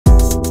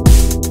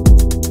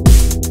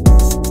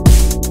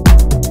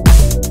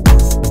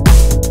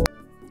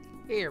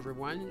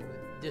everyone,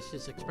 this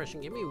is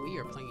ExpressionGaming. We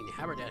are playing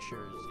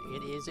HaberDashers.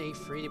 It is a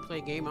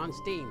free-to-play game on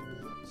Steam.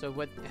 So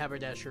what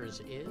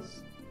HaberDashers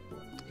is,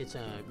 it's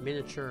a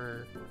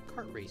miniature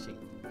kart racing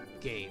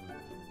game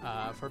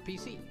for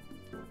PC.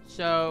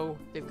 So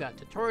they've got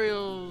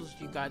tutorials,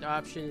 you've got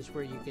options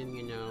where you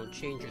can,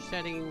 change your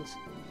settings,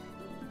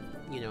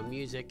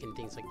 music and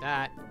things like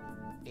that,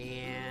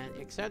 and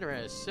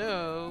etc.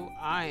 So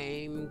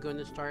I'm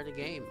gonna start a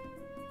game.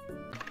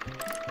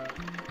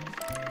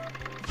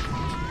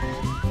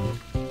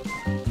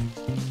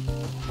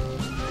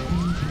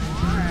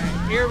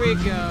 Here we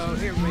go,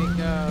 here we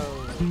go.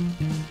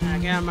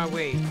 Get out of my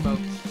way,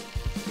 folks.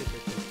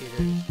 Stupid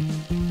computers.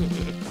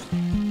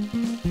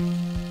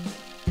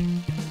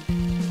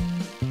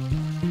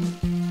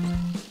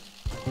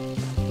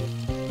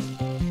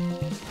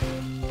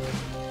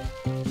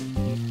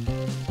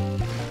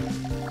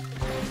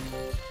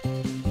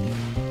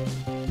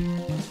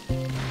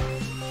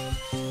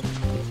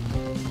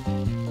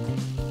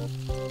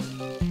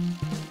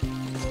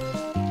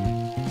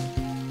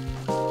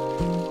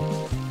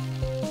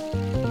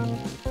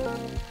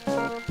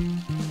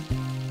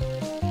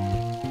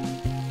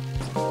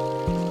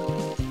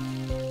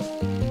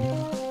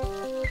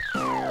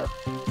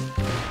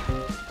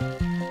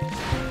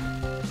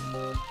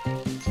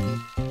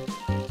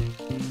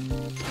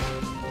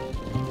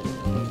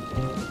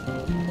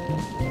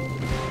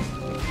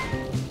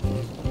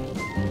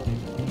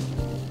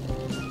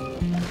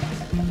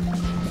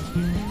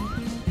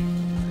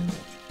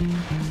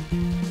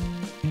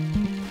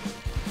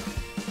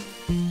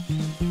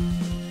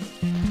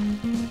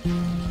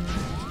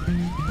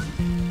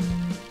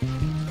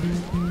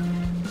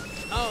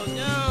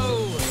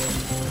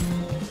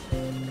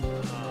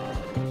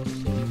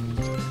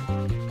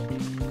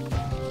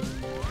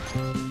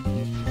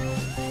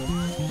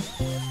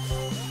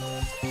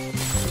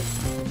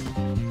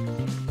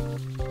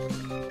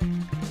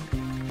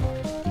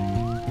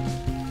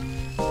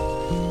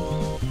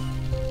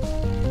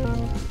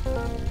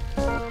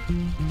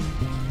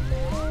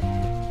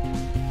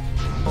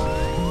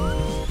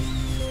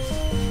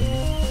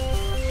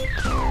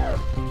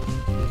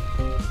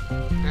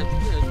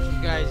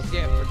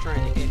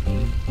 Trying to hit me.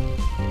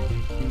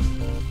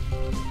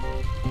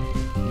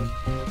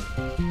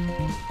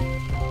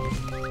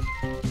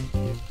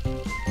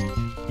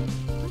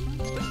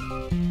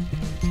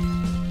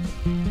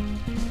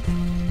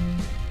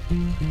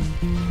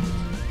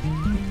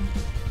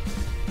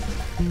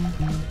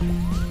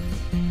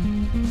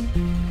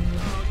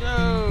 Oh no!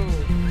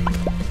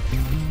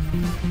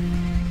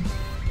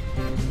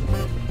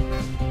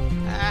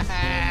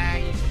 Haha,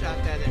 you shot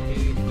that at me.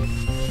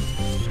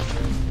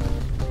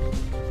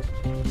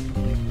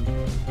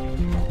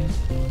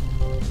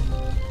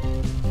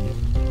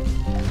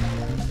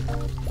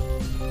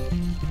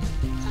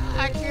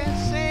 I can't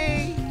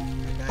see.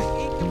 I got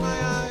ink in my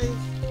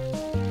eyes.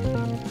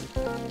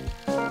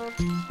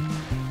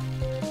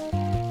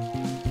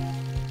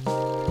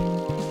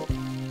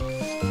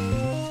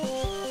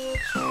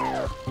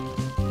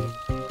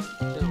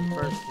 Still in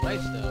first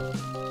place though.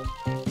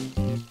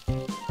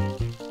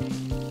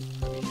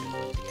 Probably should have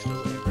went the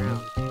other way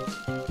around.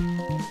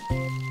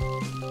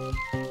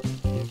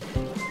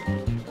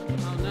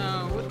 Oh no,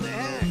 what the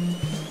heck?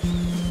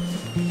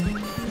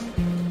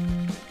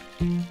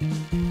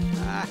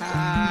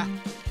 Haha.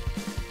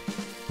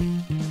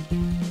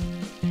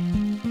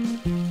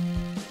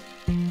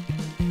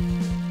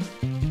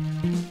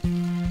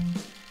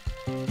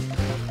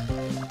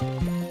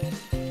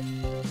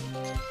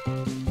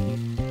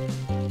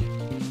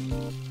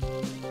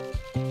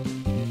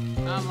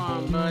 Come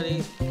on, buddy.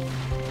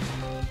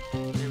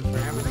 And for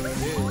having a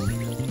boost.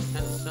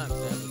 Kinda sucks to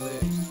have a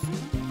boost.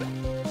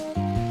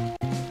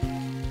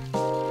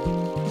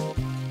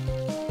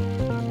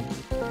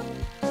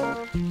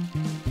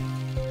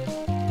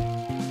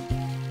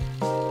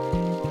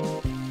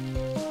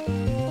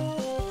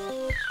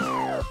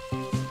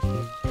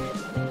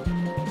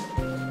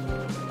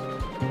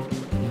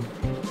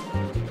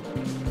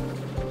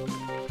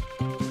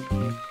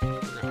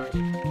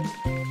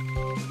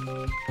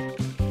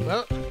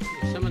 Well,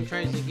 if someone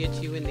tries to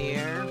get you in the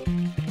air,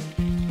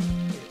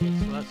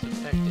 it's less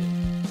effective.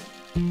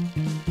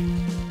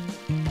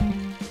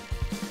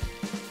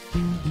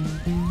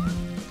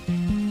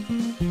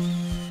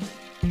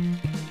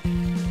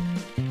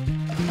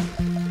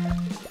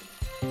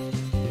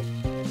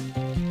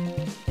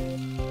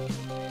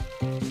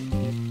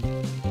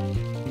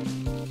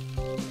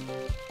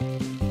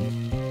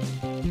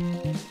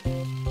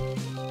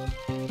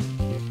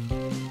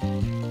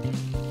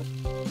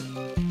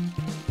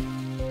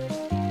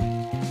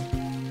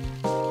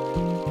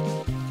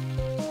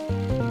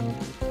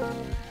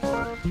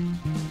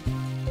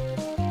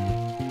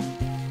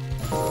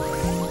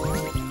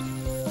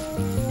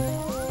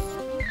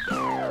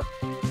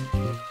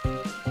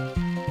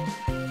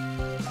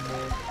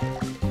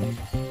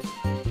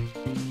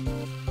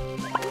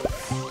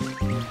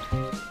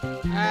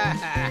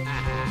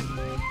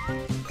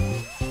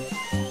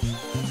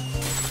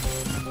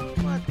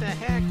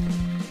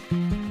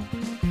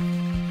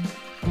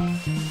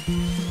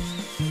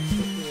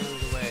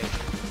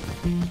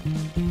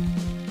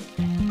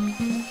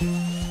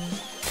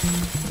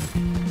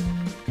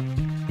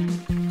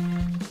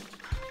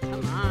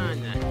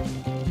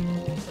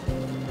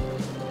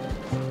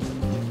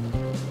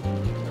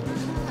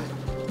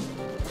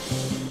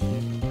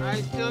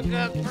 Oh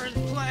god, first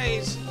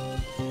place!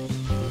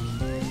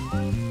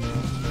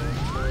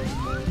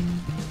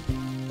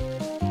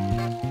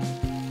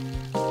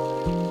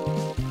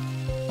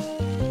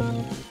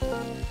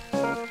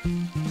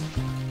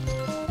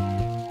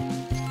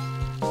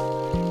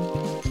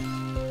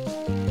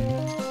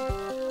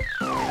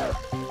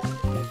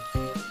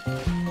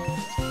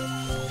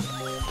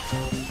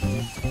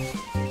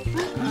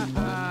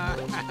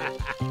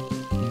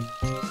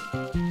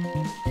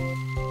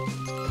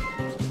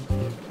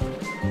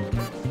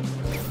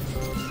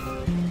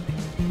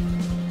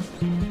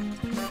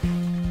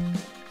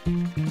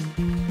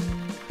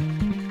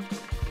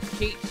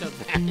 Cheat so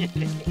bad.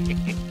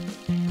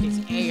 It's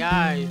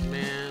AIs,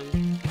 man.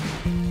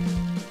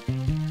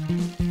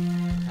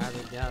 Without a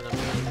doubt, I'm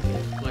a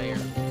good player.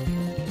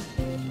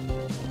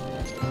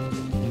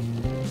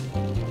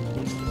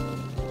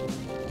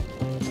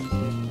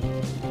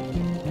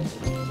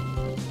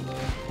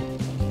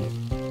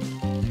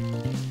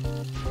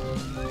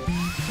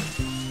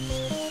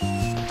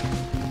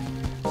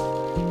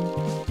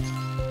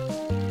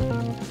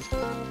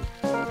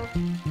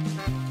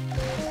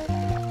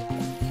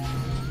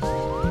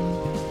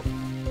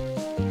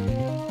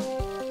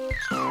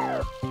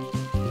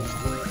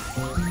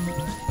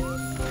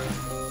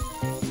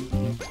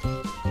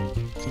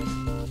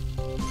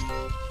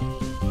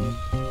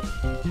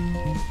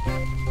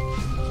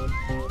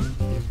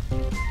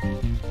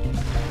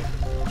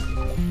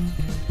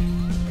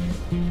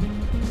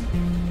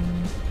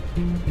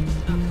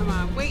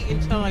 Wait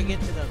until I get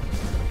to the...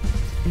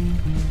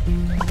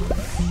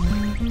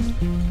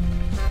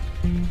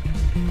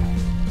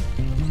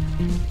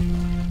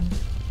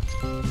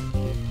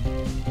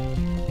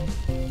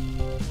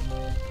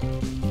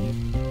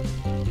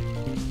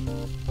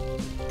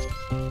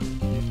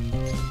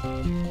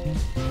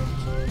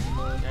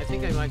 I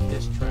think I like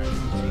this track.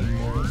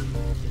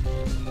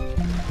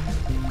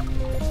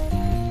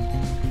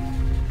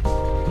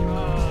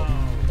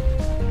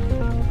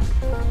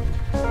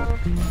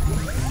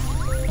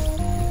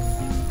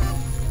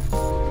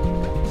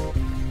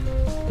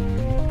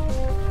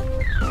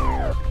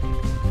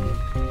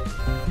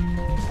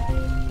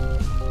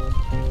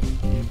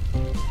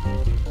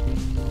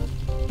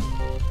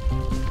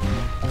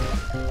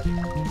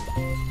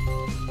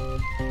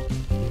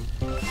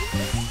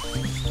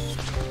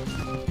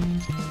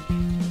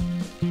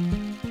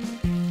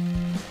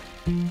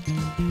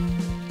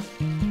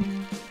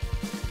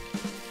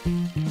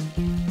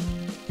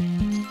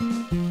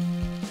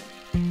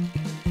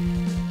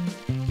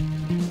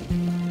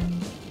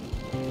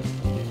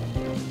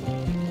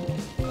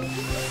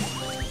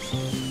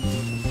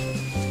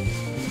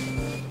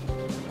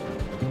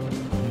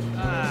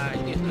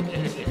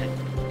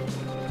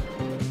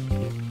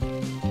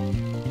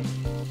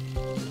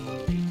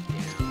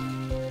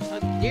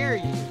 Dare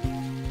you?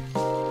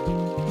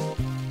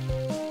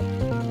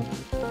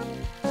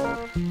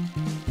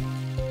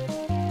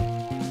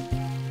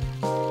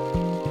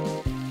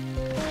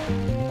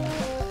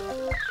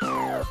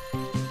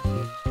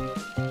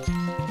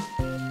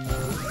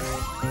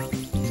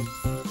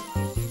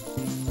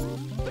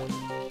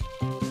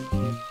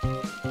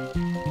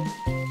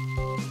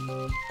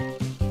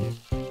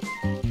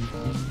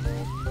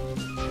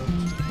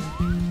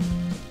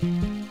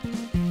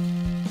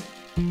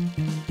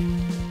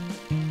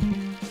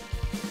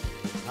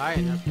 High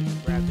enough to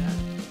grab that.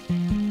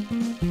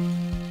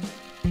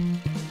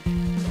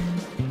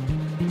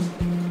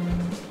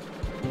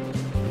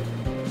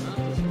 Well,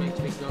 this makes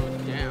me go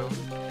down.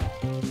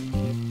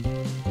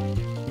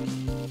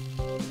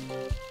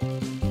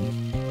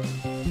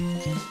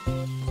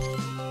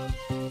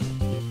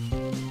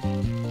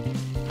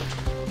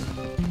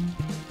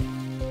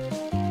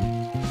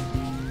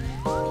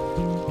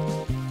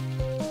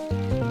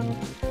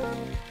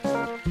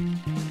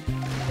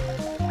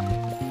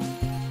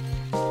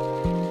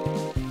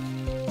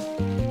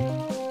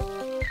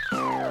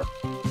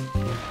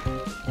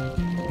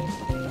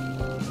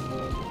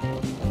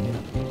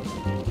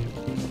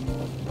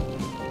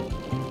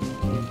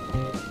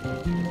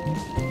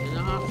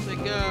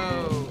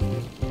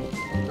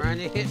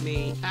 To hit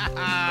me. Ha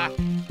ha.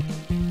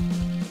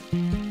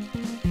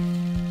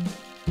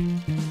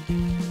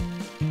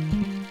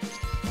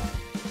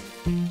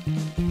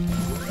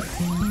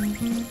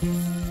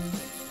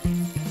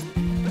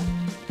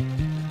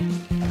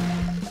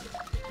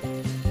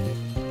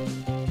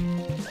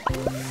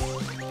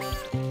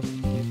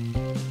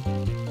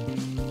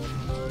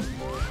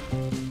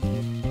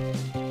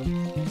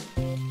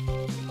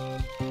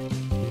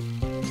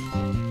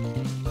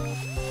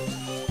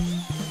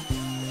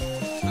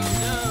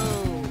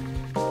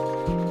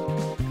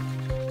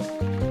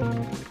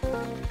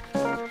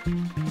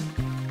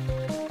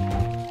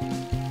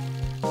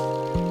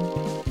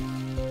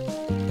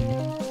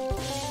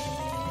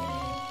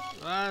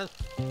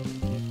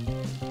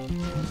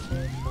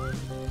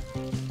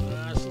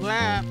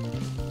 Lap.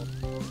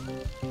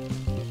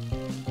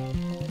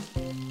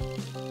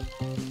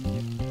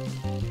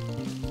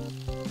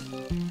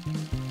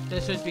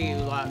 This would be a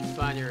lot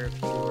funner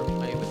if you were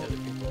playing with other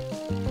people.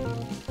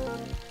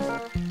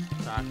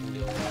 So I talking to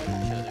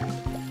each other.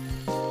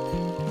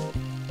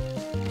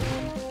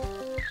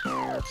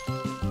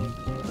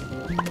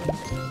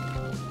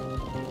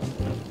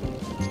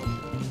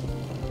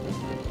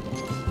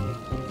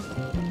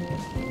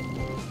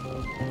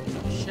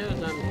 It shows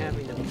I'm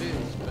having a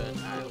boost, but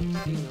I don't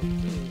see no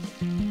boost.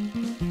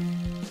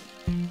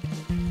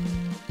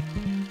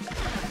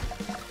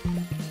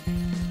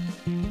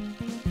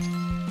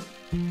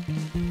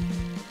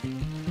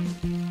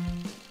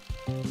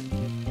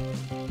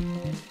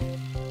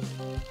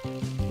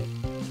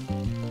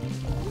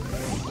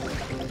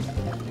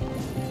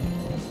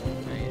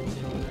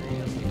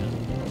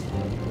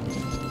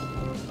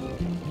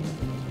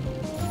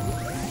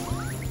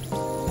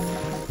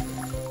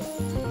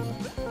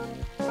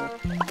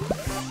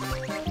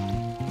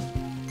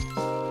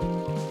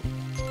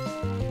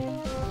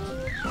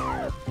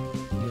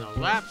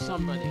 Lap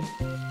somebody.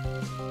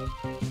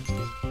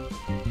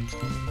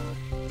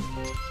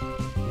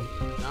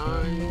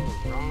 Gone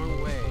the wrong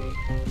way.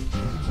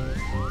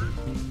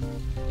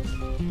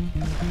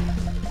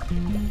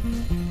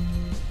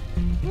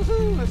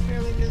 Woohoo! I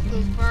barely missed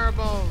those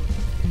fireballs.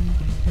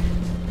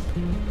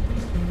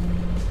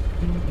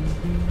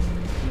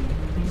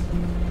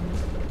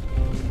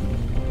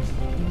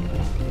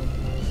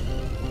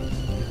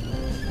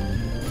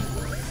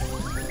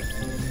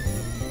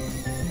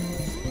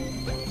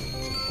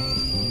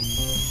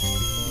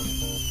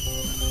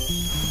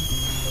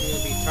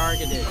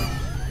 Targeted.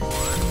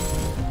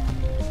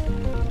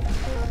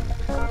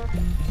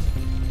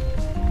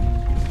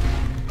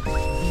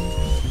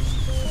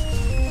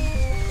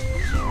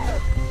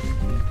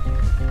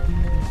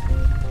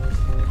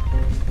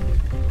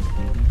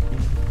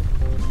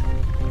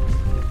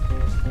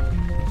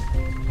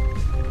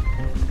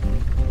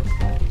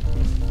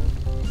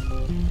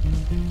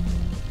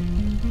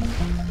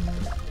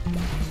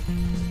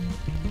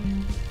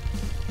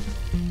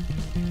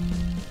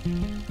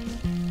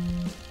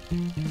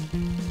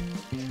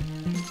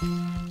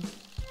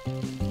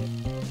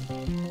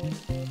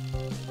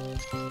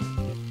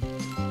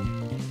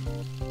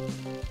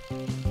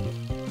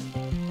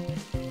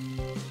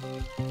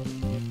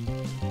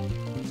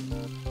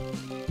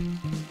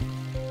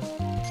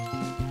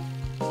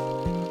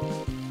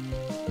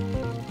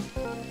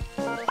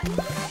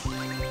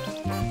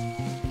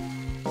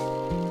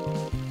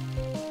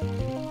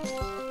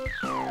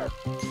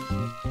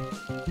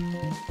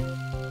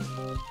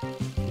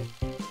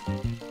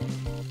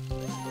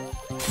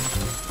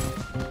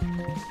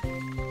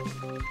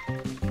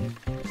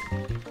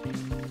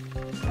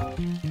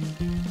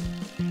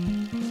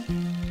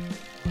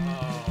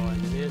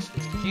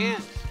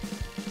 Chance.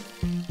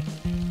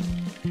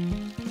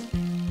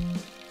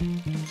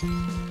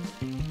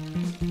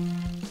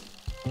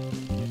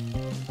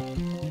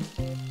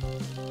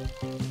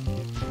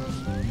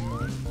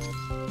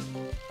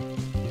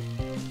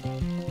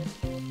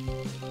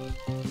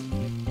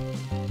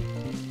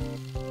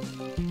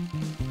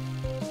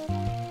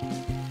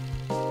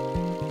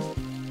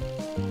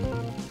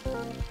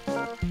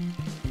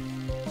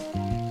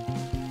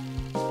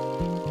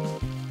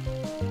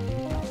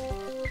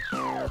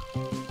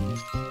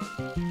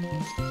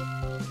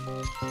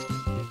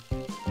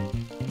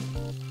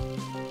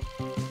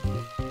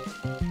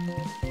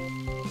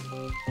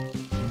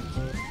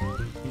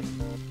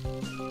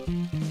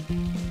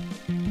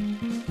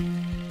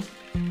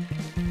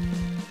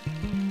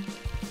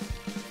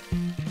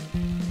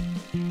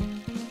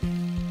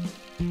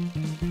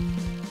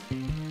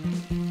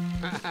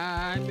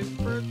 I'm in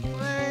first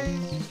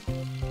place.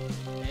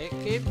 It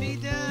can be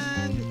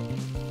done.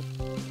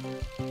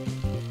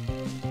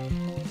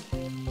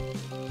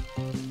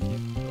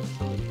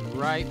 Someone's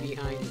right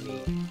behind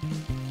me.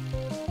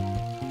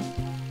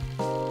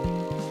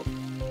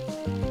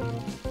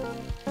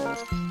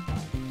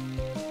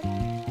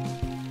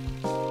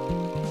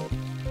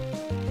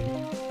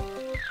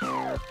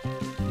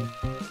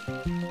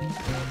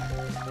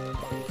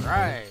 All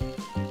right.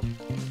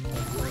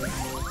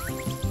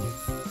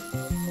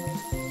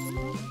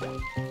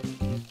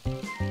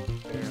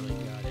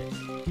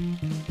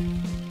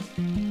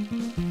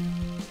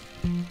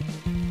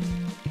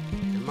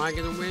 Am I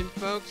gonna win,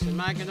 folks?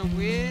 Am I gonna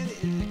win?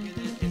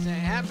 Is it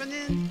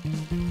happening?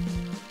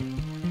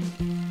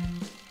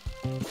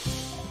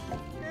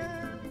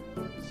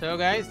 So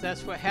guys,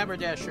 that's what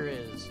HaberDasher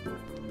is.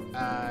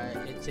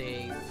 It's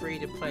a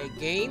free-to-play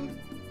game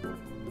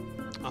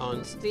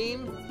on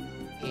Steam,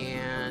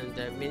 and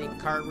mini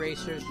kart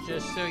racers.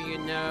 Just so you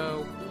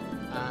know,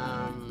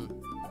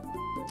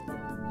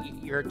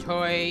 your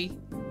toy,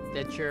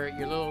 that your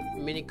little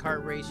mini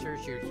kart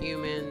racers, your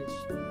humans,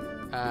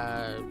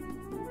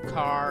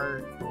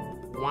 car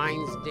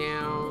winds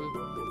down.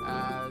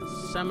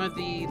 Some of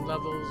the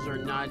levels are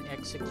not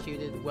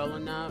executed well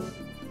enough,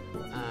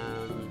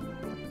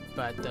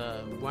 but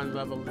one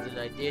level that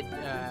I did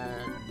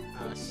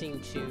seem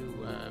to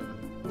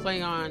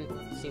play on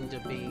seemed to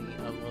be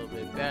a little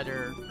bit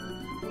better.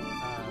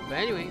 But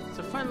anyway, it's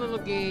a fun little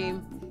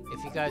game. If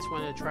if you guys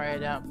want to try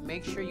it out,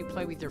 make sure you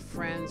play with your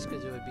friends,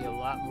 because it would be a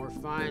lot more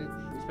fun,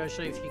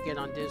 especially if you get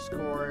on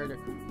Discord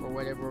or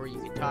whatever, where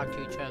you can talk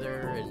to each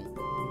other and,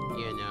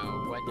 you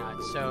know,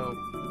 whatnot. So,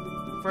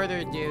 further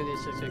ado,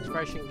 this is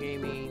Expression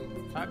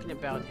Gaming talking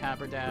about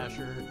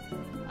HaberDasher,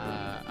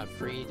 a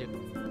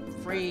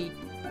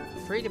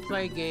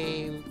free-to-play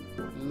game,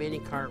 mini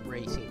kart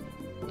racing.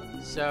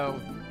 So,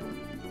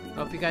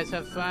 hope you guys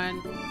have fun.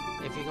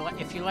 If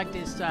you like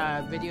this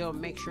video,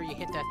 make sure you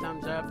hit that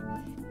thumbs up.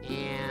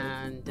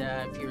 And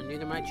if you're new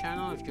to my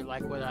channel, if you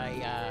like what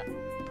I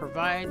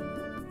provide,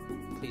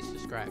 please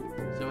subscribe.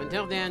 So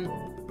until then,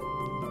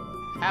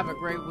 have a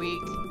great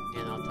week,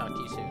 and I'll talk to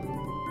you soon.